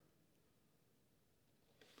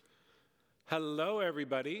Hello,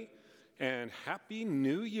 everybody, and Happy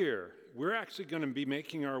New Year. We're actually going to be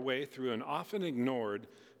making our way through an often ignored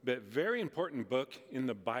but very important book in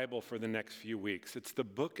the Bible for the next few weeks. It's the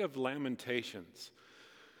book of Lamentations.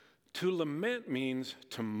 To lament means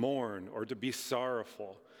to mourn or to be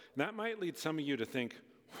sorrowful. That might lead some of you to think,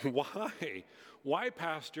 why? Why,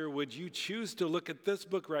 Pastor, would you choose to look at this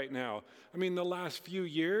book right now? I mean, the last few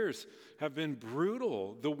years have been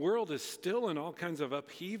brutal. The world is still in all kinds of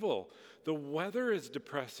upheaval. The weather is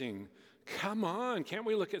depressing. Come on, can't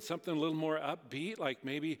we look at something a little more upbeat, like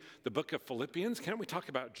maybe the book of Philippians? Can't we talk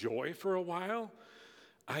about joy for a while?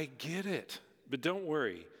 I get it, but don't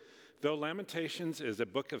worry. Though Lamentations is a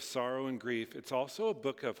book of sorrow and grief, it's also a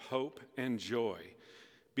book of hope and joy.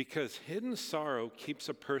 Because hidden sorrow keeps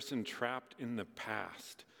a person trapped in the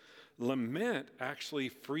past. Lament actually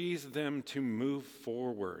frees them to move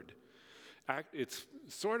forward. It's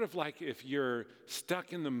sort of like if you're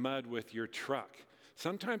stuck in the mud with your truck.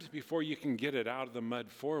 Sometimes before you can get it out of the mud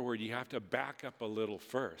forward, you have to back up a little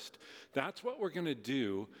first. That's what we're going to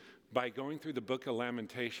do by going through the book of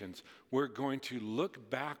Lamentations. We're going to look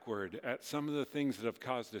backward at some of the things that have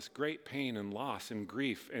caused us great pain and loss and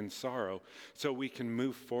grief and sorrow so we can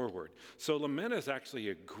move forward. So lament is actually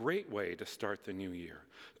a great way to start the new year.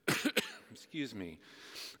 Excuse me.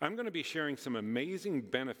 I'm going to be sharing some amazing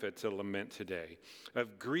benefits of lament today,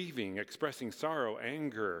 of grieving, expressing sorrow,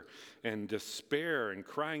 anger, and despair, and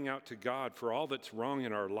crying out to God for all that's wrong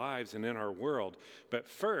in our lives and in our world. But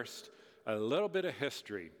first, a little bit of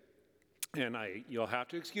history. And you'll have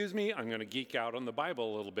to excuse me, I'm going to geek out on the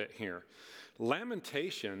Bible a little bit here.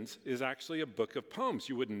 Lamentations is actually a book of poems.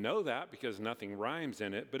 You wouldn't know that because nothing rhymes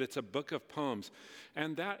in it, but it's a book of poems.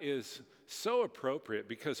 And that is so appropriate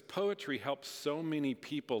because poetry helps so many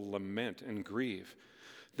people lament and grieve.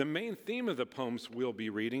 The main theme of the poems we'll be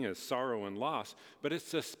reading is sorrow and loss, but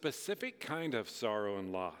it's a specific kind of sorrow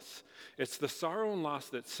and loss. It's the sorrow and loss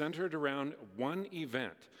that's centered around one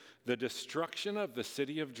event, the destruction of the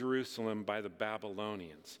city of Jerusalem by the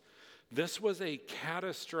Babylonians. This was a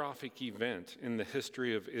catastrophic event in the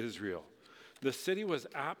history of Israel. The city was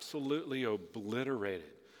absolutely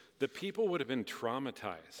obliterated. The people would have been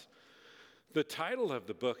traumatized. The title of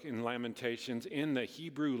the book in Lamentations in the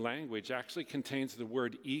Hebrew language actually contains the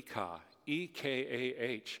word Ekah,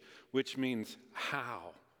 E-K-A-H, which means how.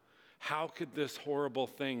 How could this horrible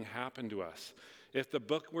thing happen to us? If the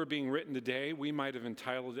book were being written today, we might have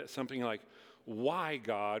entitled it something like, Why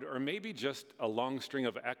God? Or maybe just a long string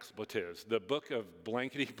of expletives, the book of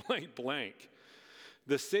blankety blank blank.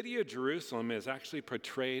 The city of Jerusalem is actually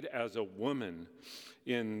portrayed as a woman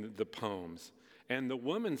in the poems. And the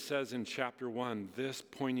woman says in chapter 1 this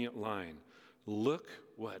poignant line, "Look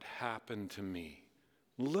what happened to me.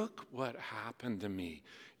 Look what happened to me."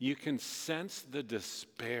 You can sense the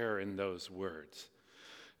despair in those words.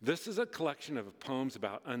 This is a collection of poems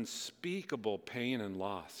about unspeakable pain and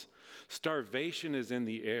loss. Starvation is in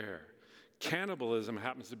the air. Cannibalism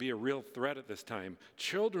happens to be a real threat at this time.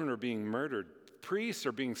 Children are being murdered. Priests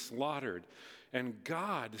are being slaughtered. And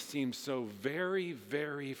God seems so very,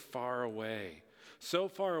 very far away. So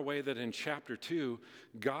far away that in chapter 2,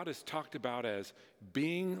 God is talked about as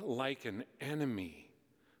being like an enemy.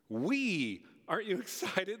 Aren't you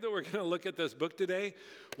excited that we're going to look at this book today?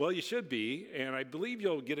 Well, you should be, and I believe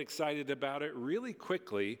you'll get excited about it really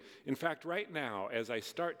quickly. In fact, right now, as I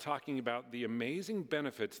start talking about the amazing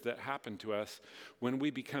benefits that happen to us when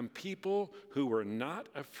we become people who are not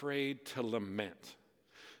afraid to lament.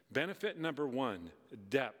 Benefit number 1,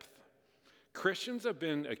 depth. Christians have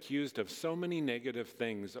been accused of so many negative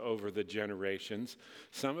things over the generations,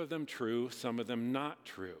 some of them true, some of them not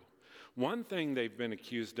true. One thing they've been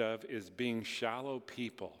accused of is being shallow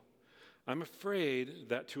people. I'm afraid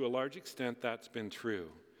that to a large extent that's been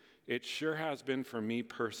true. It sure has been for me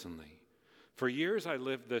personally. For years I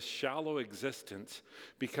lived this shallow existence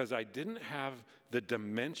because I didn't have the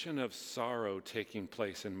dimension of sorrow taking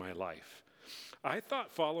place in my life. I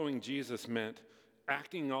thought following Jesus meant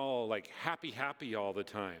acting all like happy all the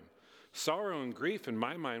time. Sorrow and grief in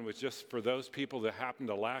my mind was just for those people that happen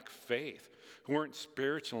to lack faith, who weren't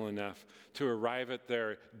spiritual enough to arrive at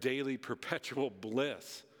their daily perpetual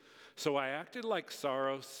bliss. So I acted like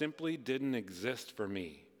sorrow simply didn't exist for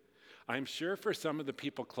me. I'm sure for some of the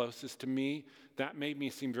people closest to me, that made me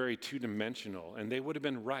seem very two-dimensional, and they would have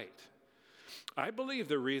been right. I believe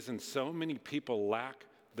the reason so many people lack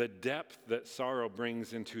the depth that sorrow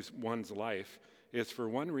brings into one's life is for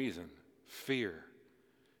one reason: fear.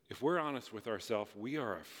 If we're honest with ourselves, we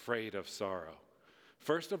are afraid of sorrow.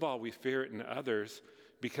 First of all, we fear it in others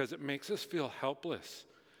because it makes us feel helpless.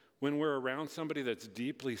 When we're around somebody that's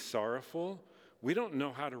deeply sorrowful, we don't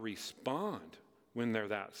know how to respond when they're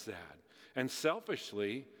that sad. And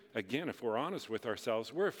selfishly, again, if we're honest with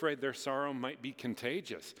ourselves, we're afraid their sorrow might be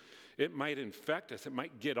contagious. It might infect us. It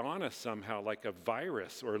might get on us somehow like a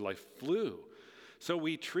virus or like flu. So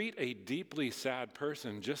we treat a deeply sad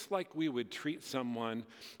person just like we would treat someone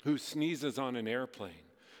who sneezes on an airplane.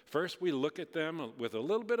 First, we look at them with a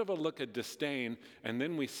little bit of a look of disdain, and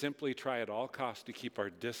then we simply try at all costs to keep our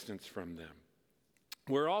distance from them.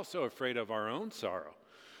 We're also afraid of our own sorrow.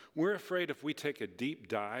 We're afraid if we take a deep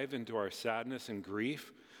dive into our sadness and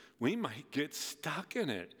grief, we might get stuck in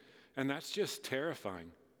it, and that's just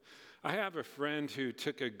terrifying. I have a friend who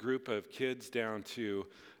took a group of kids down to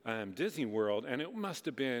Disney World, and it must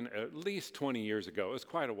have been at least 20 years ago. It was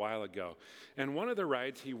quite a while ago. And one of the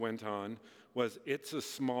rides he went on was It's a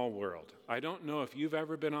Small World. I don't know if you've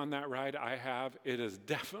ever been on that ride. I have. It is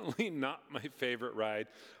definitely not my favorite ride.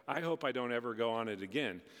 I hope I don't ever go on it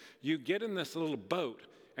again. You get in this little boat,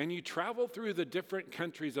 and you travel through the different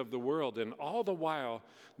countries of the world, and all the while,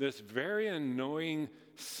 this very annoying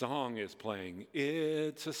song is playing.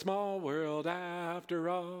 It's a small world after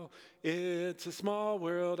all. It's a small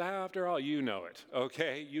world after all. You know it,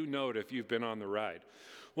 okay? You know it if you've been on the ride.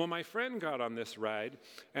 Well, my friend got on this ride,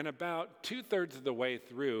 and about 2/3 of the way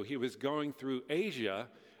through, he was going through Asia,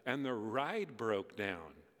 and the ride broke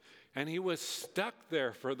down. And he was stuck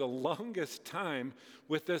there for the longest time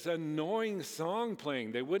with this annoying song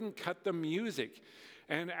playing. They wouldn't cut the music.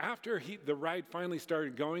 And after the ride finally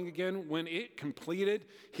started going again, when it completed,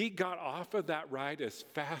 he got off of that ride as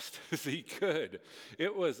fast as he could.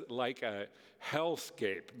 It was like a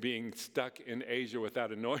hellscape being stuck in Asia with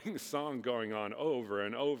that annoying song going on over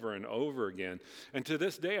and over and over again. And to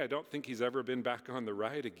this day, I don't think he's ever been back on the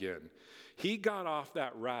ride again. He got off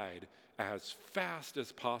that ride as fast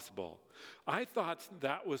as possible. I thought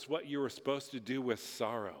that was what you were supposed to do with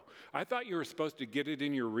sorrow. I thought you were supposed to get it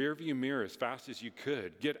in your rearview mirror as fast as you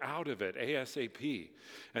could, get out of it ASAP,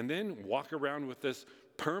 and then walk around with this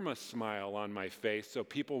perma smile on my face so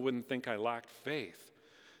people wouldn't think I lacked faith.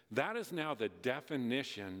 That is now the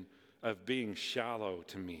definition of being shallow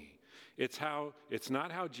to me. It's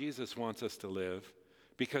not how Jesus wants us to live,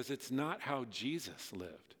 because it's not how Jesus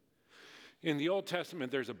lived. In the Old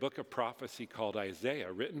Testament, there's a book of prophecy called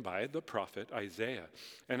Isaiah, written by the prophet Isaiah.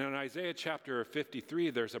 And in Isaiah chapter 53,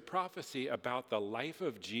 there's a prophecy about the life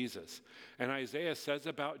of Jesus. And Isaiah says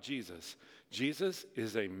about Jesus, Jesus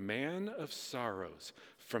is a man of sorrows,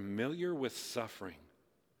 familiar with suffering.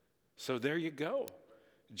 So there you go.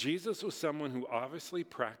 Jesus was someone who obviously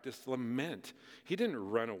practiced lament. He didn't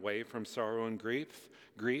run away from sorrow and grief.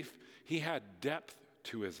 He had depth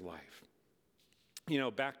to his life. You know,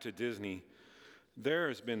 back to Disney, there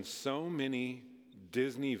has been so many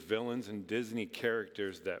Disney villains and Disney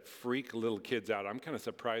characters that freak little kids out. I'm kind of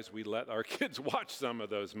surprised we let our kids watch some of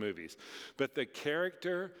those movies. But the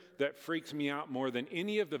character that freaks me out more than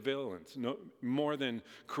any of the villains, more than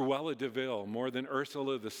Cruella de Vil, more than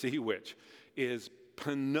Ursula the Sea Witch, is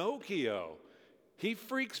Pinocchio. He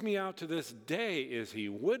freaks me out to this day. Is he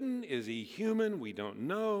wooden? Is he human? We don't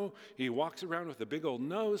know. He walks around with a big old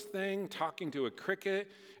nose thing, talking to a cricket,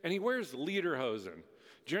 and he wears lederhosen.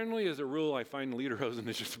 Generally, as a rule, I find lederhosen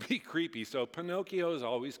to just be creepy, so Pinocchio has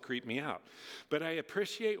always creeped me out. But I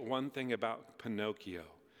appreciate one thing about Pinocchio.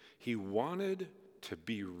 He wanted to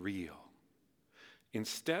be real.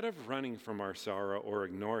 Instead of running from our sorrow or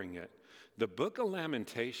ignoring it, the book of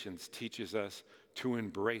Lamentations teaches us to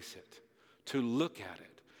embrace it, to look at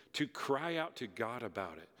it, to cry out to God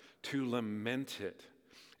about it, to lament it.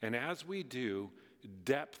 And as we do,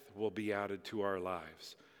 depth will be added to our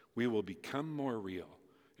lives. We will become more real.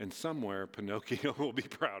 And somewhere, Pinocchio will be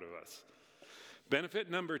proud of us. Benefit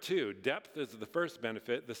number 2, depth is the first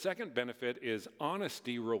benefit. The second benefit is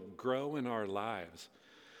honesty will grow in our lives.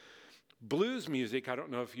 Blues music, I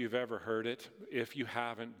don't know if you've ever heard it. If you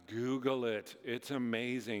haven't, Google it. It's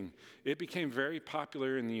amazing. It became very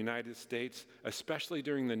popular in the United States, especially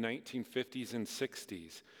during the 1950s and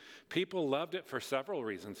 60s. People loved it for several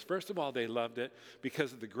reasons. First of all, they loved it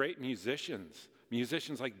because of the great musicians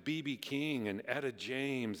like B.B. King and Etta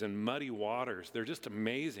James and Muddy Waters. They're just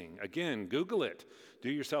amazing. Again, Google it.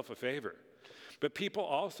 Do yourself a favor. But people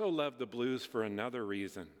also love the blues for another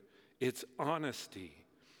reason. It's honesty.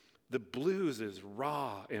 The blues is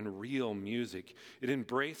raw and real music. It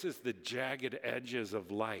embraces the jagged edges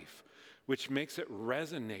of life, which makes it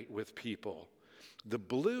resonate with people. The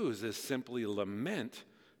blues is simply lament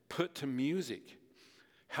put to music.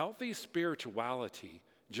 Healthy spirituality,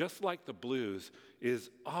 just like the blues, is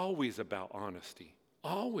always about honesty.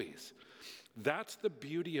 Always. That's the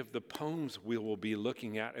beauty of the poems we will be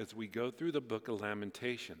looking at as we go through the book of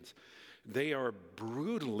Lamentations. They are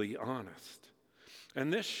brutally honest.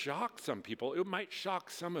 And this shocks some people. It might shock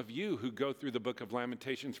some of you who go through the book of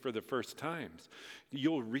Lamentations for the first times.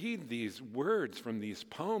 You'll read these words from these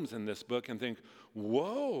poems in this book and think,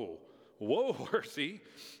 whoa, Horsey,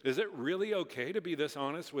 is it really okay to be this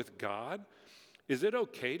honest with God? Is it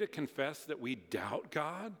okay to confess that we doubt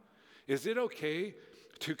God? Is it okay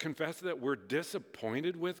to confess that we're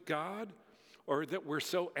disappointed with God? Or that we're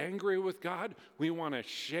so angry with God, we want to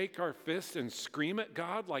shake our fists and scream at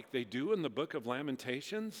God like they do in the book of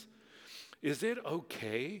Lamentations? Is it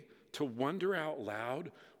okay to wonder out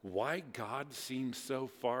loud why God seems so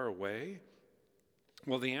far away?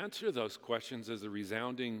 Well, the answer to those questions is a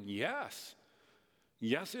resounding yes.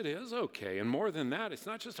 Yes, it is okay. And more than that, it's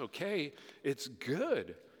not just okay, it's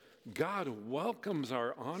good. God welcomes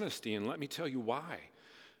our honesty, and let me tell you why.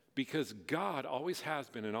 Because God always has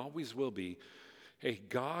been and always will be a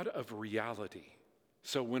God of reality.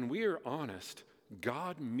 So when we are honest,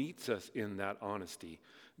 God meets us in that honesty.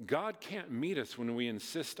 God can't meet us when we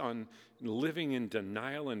insist on living in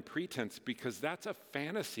denial and pretense, because that's a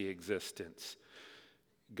fantasy existence.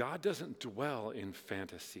 God doesn't dwell in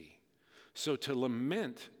fantasy. So to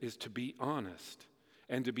lament is to be honest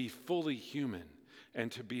and to be fully human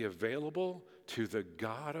and to be available to the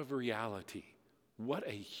God of reality. What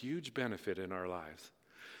a huge benefit in our lives.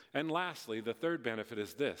 And lastly, the third benefit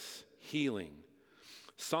is this: healing.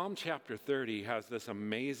 Psalm chapter 30 has this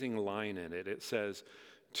amazing line in it. It says,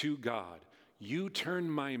 "To God, you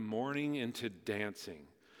turn my mourning into dancing."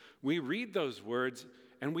 We read those words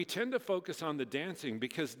and we tend to focus on the dancing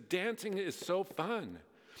because dancing is so fun.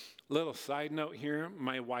 Little side note here,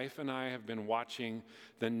 my wife and I have been watching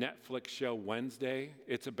the Netflix show Wednesday.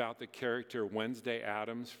 It's about the character Wednesday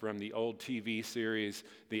Addams from the old TV series,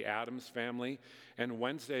 The Addams Family. And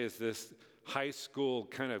Wednesday is this high school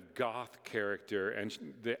kind of goth character,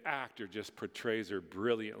 and the actor just portrays her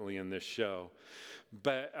brilliantly in this show.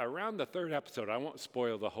 But around the third episode, I won't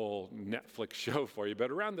spoil the whole Netflix show for you, but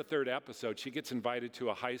around the third episode, she gets invited to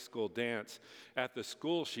a high school dance at the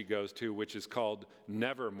school she goes to, which is called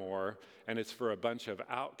Nevermore, and it's for a bunch of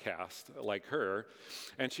outcasts like her.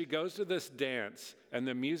 And she goes to this dance, and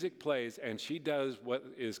the music plays, and she does what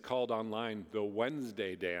is called online the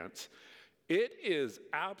Wednesday dance. It is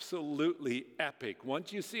absolutely epic.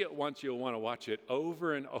 Once you see it once, you'll want to watch it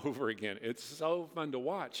over and over again. It's so fun to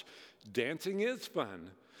watch. Dancing is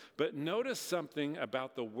fun, but notice something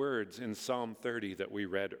about the words in Psalm 30 that we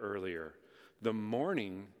read earlier. The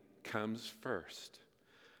mourning comes first.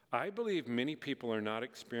 I believe many people are not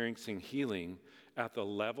experiencing healing at the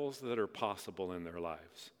levels that are possible in their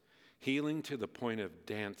lives. Healing to the point of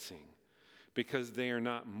dancing, because they are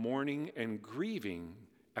not mourning and grieving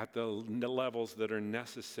at the levels that are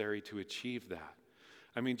necessary to achieve that.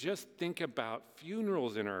 I mean, just think about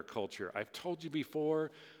funerals in our culture. I've told you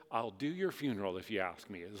before, I'll do your funeral if you ask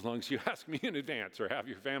me, as long as you ask me in advance or have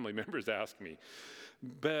your family members ask me.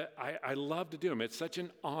 But I love to do them. It's such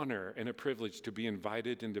an honor and a privilege to be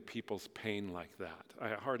invited into people's pain like that.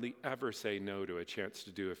 I hardly ever say no to a chance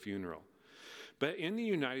to do a funeral. But in the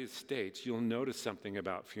United States, you'll notice something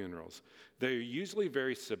about funerals. They're usually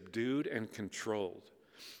very subdued and controlled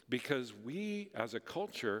because we, as a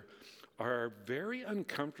culture, are very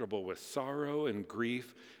uncomfortable with sorrow and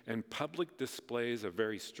grief and public displays of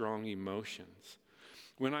very strong emotions.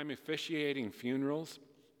 When I'm officiating funerals,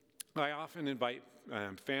 I often invite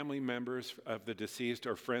family members of the deceased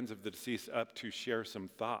or friends of the deceased up to share some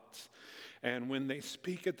thoughts. And when they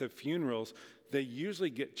speak at the funerals, they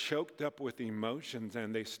usually get choked up with emotions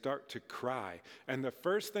and they start to cry. And the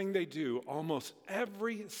first thing they do almost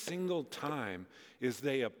every single time is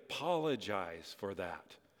they apologize for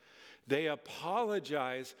that. They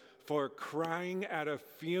apologize for crying at a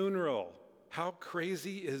funeral. How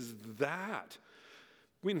crazy is that?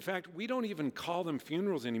 In fact, we don't even call them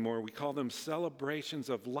funerals anymore. We call them celebrations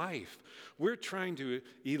of life. We're trying to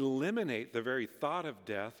eliminate the very thought of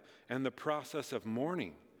death and the process of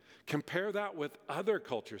mourning. Compare that with other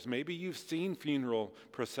cultures. Maybe you've seen funeral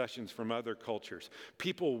processions from other cultures.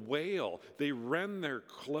 People wail, they rend their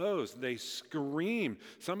clothes, they scream.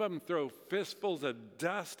 Some of them throw fistfuls of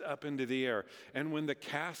dust up into the air. And when the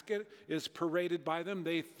casket is paraded by them,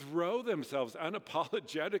 they throw themselves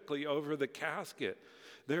unapologetically over the casket.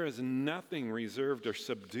 There is nothing reserved or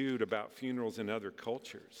subdued about funerals in other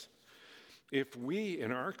cultures. If we,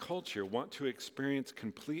 in our culture, want to experience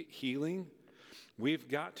complete healing, we've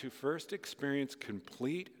got to first experience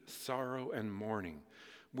complete sorrow and mourning.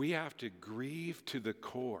 We have to grieve to the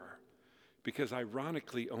core, because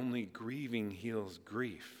ironically, only grieving heals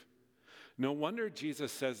grief. No wonder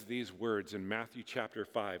Jesus says these words in Matthew chapter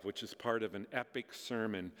 5, which is part of an epic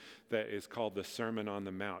sermon that is called the Sermon on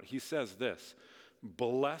the Mount. He says this,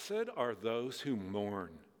 "Blessed are those who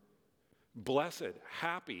mourn." Blessed,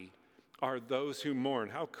 happy are those who mourn.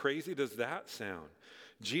 How crazy does that sound?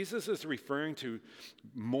 Jesus is referring to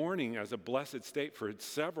mourning as a blessed state for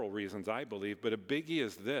several reasons, I believe, but a biggie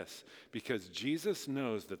is this, because Jesus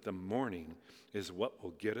knows that the mourning is what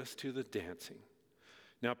will get us to the dancing.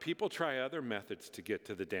 Now, people try other methods to get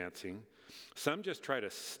to the dancing. Some just try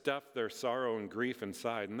to stuff their sorrow and grief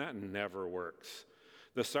inside, and that never works.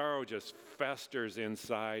 The sorrow just festers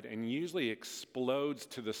inside and usually explodes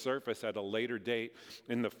to the surface at a later date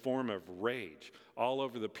in the form of rage all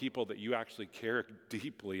over the people that you actually care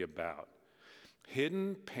deeply about.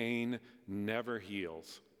 Hidden pain never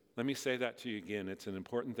heals. Let me say that to you again. It's an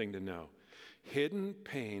important thing to know. Hidden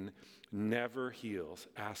pain never heals.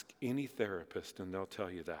 Ask any therapist and they'll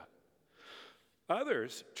tell you that.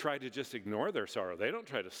 Others try to just ignore their sorrow. They don't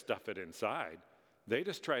try to stuff it inside. They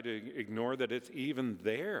just try to ignore that it's even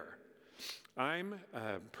there. I'm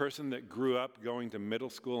a person that grew up going to middle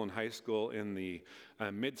school and high school in the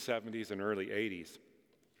mid-'70s and early '80s.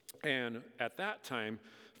 And at that time,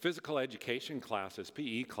 physical education classes,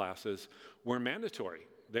 PE classes, were mandatory.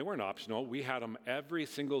 They weren't optional. We had them every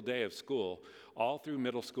single day of school, all through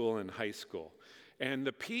middle school and high school. And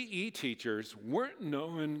the PE teachers weren't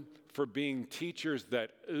known for being teachers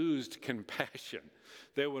that oozed compassion.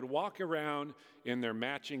 They would walk around in their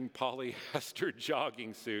matching polyester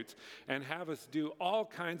jogging suits and have us do all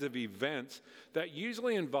kinds of events that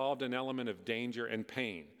usually involved an element of danger and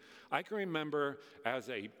pain. I can remember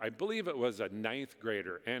I believe it was a 9th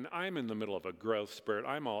grader, and I'm in the middle of a growth spurt.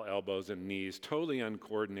 I'm all elbows and knees, totally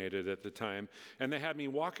uncoordinated at the time. And they had me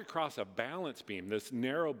walk across a balance beam, this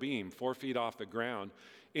narrow beam, 4 feet off the ground,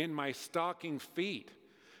 in my stocking feet.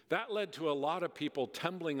 That led to a lot of people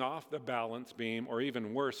tumbling off the balance beam, or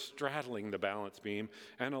even worse, straddling the balance beam,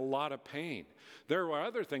 and a lot of pain. There were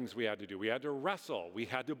other things we had to do. We had to wrestle. We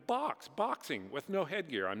had to boxing with no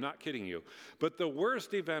headgear. I'm not kidding you. But the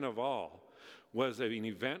worst event of all was an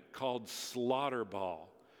event called slaughter ball.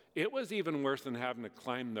 It was even worse than having to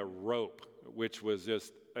climb the rope, which was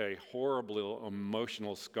just a horrible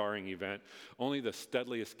emotional scarring event. Only the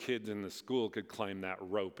studliest kids in the school could climb that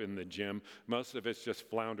rope in the gym. Most of us just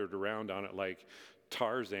floundered around on it like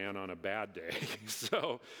Tarzan on a bad day.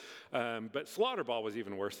 But slaughter ball was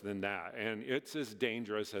even worse than that, and it's as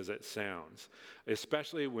dangerous as it sounds,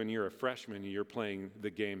 especially when you're a freshman and you're playing the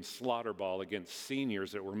game slaughter ball against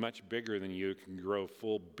seniors that were much bigger than you, can grow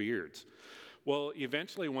full beards. Well,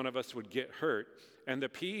 eventually one of us would get hurt, and the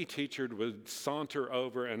PE teacher would saunter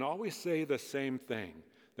over and always say the same thing.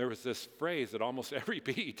 There was this phrase that almost every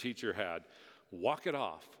PE teacher had: walk it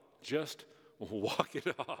off. Just walk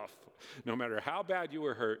it off. No matter how bad you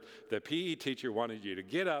were hurt, the PE teacher wanted you to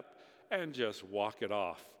get up and just walk it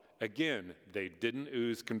off. Again, they didn't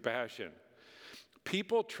ooze compassion.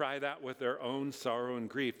 People try that with their own sorrow and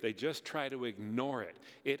grief. They just try to ignore it.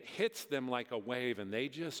 It hits them like a wave, and they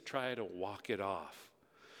just try to walk it off.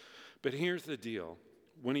 But here's the deal.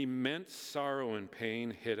 When immense sorrow and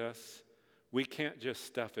pain hit us, we can't just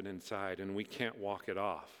stuff it inside, and we can't walk it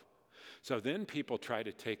off. So then people try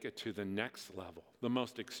to take it to the next level, the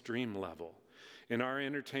most extreme level. In our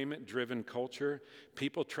entertainment-driven culture,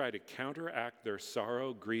 people try to counteract their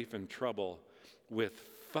sorrow, grief, and trouble with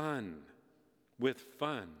fun.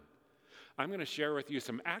 I'm going to share with you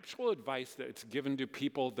some actual advice that's given to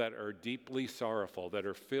people that are deeply sorrowful, that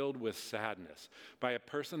are filled with sadness, by a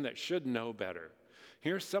person that should know better.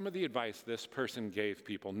 Here's some of the advice this person gave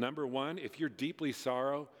people. Number one, if you're deeply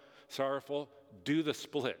sorrowful, do the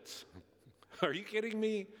splits. Are you kidding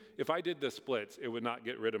me? If I did the splits, it would not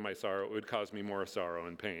get rid of my sorrow. It would cause me more sorrow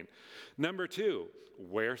and pain. Number two,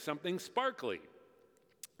 wear something sparkly.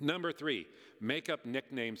 Number three, make up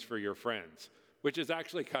nicknames for your friends, which is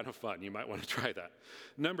actually kind of fun. You might want to try that.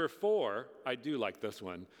 Number four, I do like this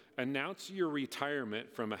one. Announce your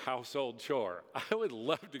retirement from a household chore. I would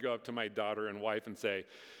love to go up to my daughter and wife and say,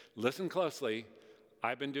 listen closely,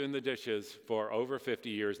 I've been doing the dishes for over 50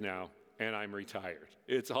 years now, and I'm retired.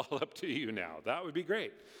 It's all up to you now. That would be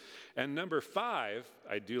great. And number five,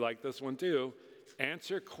 I do like this one too,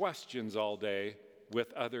 answer questions all day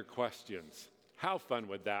with other questions. How fun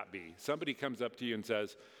would that be? Somebody comes up to you and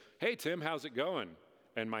says, hey, Tim, how's it going?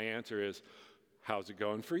 And my answer is, how's it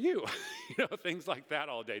going for you? Things like that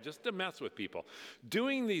all day, just to mess with people.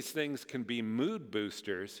 Doing these things can be mood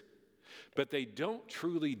boosters, but they don't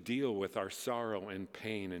truly deal with our sorrow and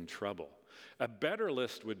pain and trouble. A better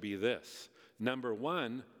list would be this. Number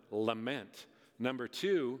one, lament. Number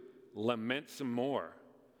two, lament some more.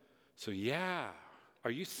 So yeah, are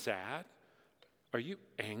you sad? Are you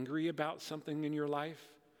angry about something in your life?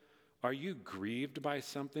 Are you grieved by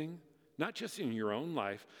something? Not just in your own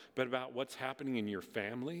life, but about what's happening in your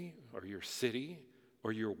family or your city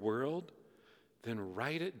or your world? Then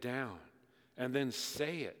write it down and then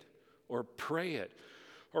say it or pray it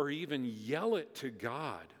or even yell it to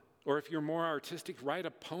God. Or if you're more artistic, write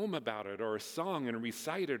a poem about it or a song and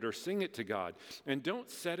recite it or sing it to God. And don't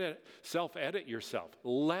self-edit yourself.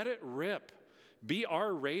 Let it rip. Be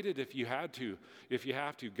R-rated if you have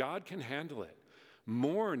to. God can handle it.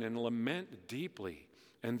 Mourn and lament deeply,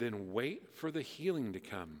 and then wait for the healing to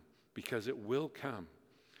come, because it will come.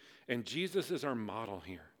 And Jesus is our model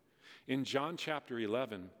here. In John chapter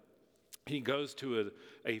 11, he goes to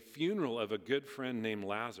a funeral of a good friend named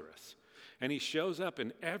Lazarus. And he shows up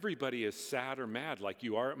and everybody is sad or mad like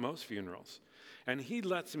you are at most funerals. And he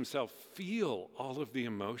lets himself feel all of the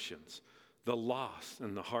emotions, the loss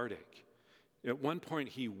and the heartache. At one point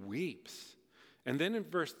he weeps. And then in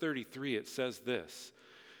verse 33 it says this,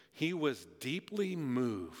 he was deeply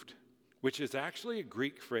moved, which is actually a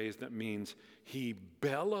Greek phrase that means he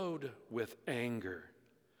bellowed with anger.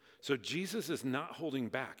 So Jesus is not holding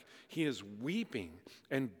back. He is weeping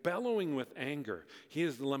and bellowing with anger. He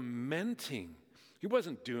is lamenting. He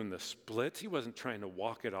wasn't doing the splits. He wasn't trying to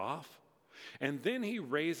walk it off. And then he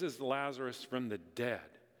raises Lazarus from the dead.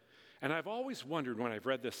 And I've always wondered when I've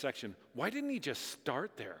read this section, why didn't he just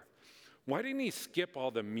start there? Why didn't he skip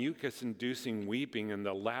all the mucus-inducing weeping and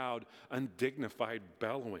the loud, undignified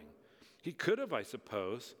bellowing? He could have, I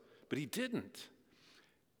suppose, but he didn't.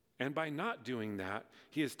 And by not doing that,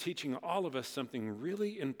 he is teaching all of us something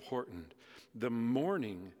really important. The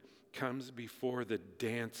mourning comes before the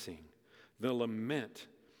dancing. The lament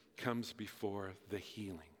comes before the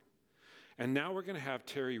healing. And now we're going to have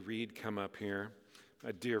Terry Reed come up here,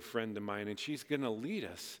 a dear friend of mine, and she's going to lead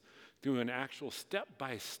us through an actual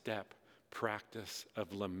step-by-step practice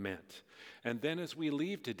of lament. And then as we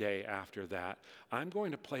leave today after that, I'm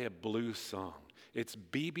going to play a blues song. It's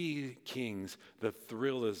B.B. King's The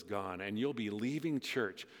Thrill Is Gone, and you'll be leaving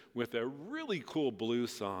church with a really cool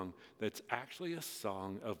blues song that's actually a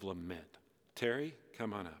song of lament. Terry,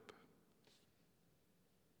 come on up.